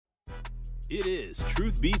It is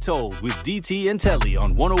Truth Be Told with DT and Telly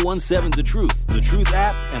on 1017 The Truth, The Truth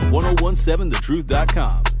app, and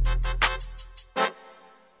 1017thetruth.com.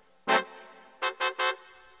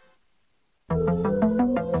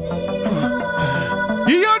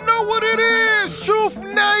 You know what it is, Truth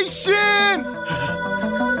Nation!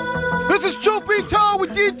 This is Truth Be Told with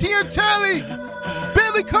DT and Telly.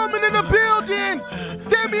 Billy coming in the building.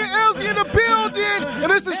 Damian Elsie in the building.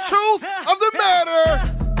 And this is Truth of the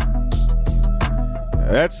Matter.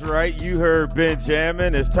 That's right. You heard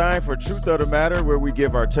Benjamin. It's time for Truth of the Matter, where we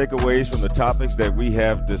give our takeaways from the topics that we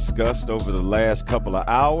have discussed over the last couple of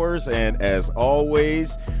hours. And as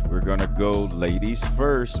always, we're going to go ladies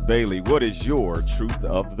first. Bailey, what is your Truth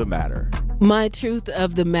of the Matter? My Truth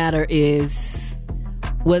of the Matter is,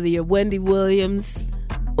 whether you're Wendy Williams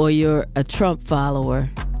or you're a Trump follower,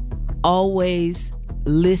 always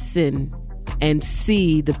listen and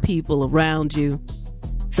see the people around you.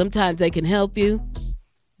 Sometimes they can help you,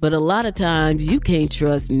 but a lot of times you can't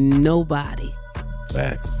trust nobody.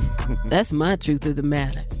 Facts. That's my Truth of the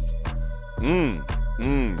Matter. Yeah.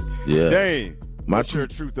 Dane, what's your your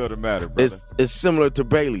Truth of the Matter, brother? It's similar to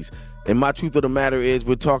Bailey's. And my Truth of the Matter is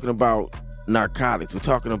we're talking about narcotics. We're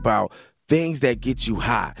talking about things that get you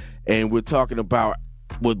high. And we're talking about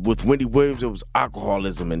with Wendy Williams, it was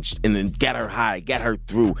alcoholism and it got her high, got her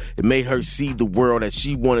through. It made her see the world as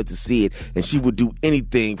she wanted to see it, and she would do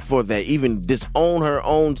anything for that, even disown her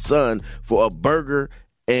own son for a burger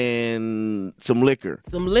and some liquor.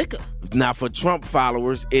 Some liquor. Now, for Trump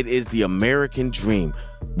followers, it is the American dream,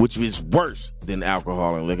 which is worse than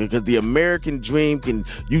alcohol and liquor, because the American dream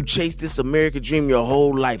you chase this American dream your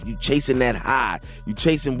whole life. You chasing that high. You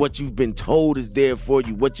chasing what you've been told is there for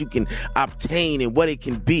you, what you can obtain and what it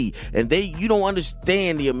can be. And you don't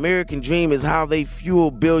understand the American dream is how they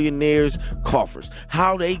fuel billionaires' coffers.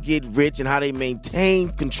 How they get rich and how they maintain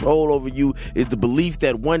control over you is the belief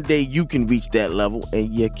that one day you can reach that level,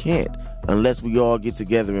 and you can't unless we all get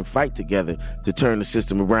together and fight together to turn the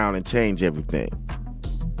system around and change everything.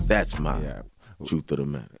 That's my Truth of the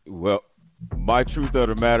Matter. Well, my Truth of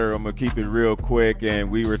the Matter, I'm going to keep it real quick.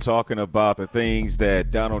 And we were talking about the things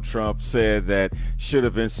that Donald Trump said that should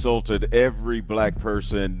have insulted every black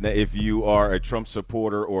person, if you are a Trump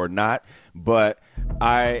supporter or not. But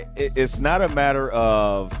it's not a matter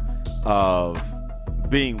of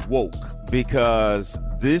being woke, because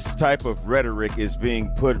this type of rhetoric is being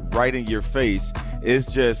put right in your face.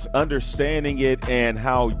 It's just understanding it and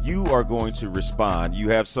how you are going to respond. You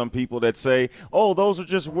have some people that say, oh, those are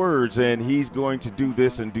just words and he's going to do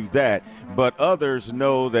this and do that. But others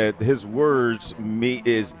know that his words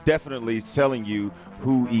is definitely telling you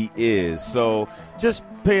who he is. So just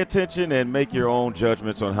pay attention and make your own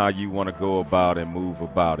judgments on how you want to go about and move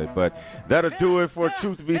about it. But that'll do it for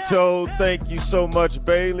Truth Be Told. Thank you so much,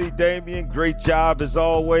 Bailey, Damian. Great job as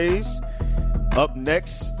always. Up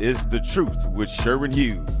next is The Truth with Sherwin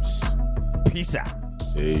Hughes. Peace out.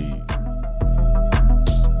 Hey.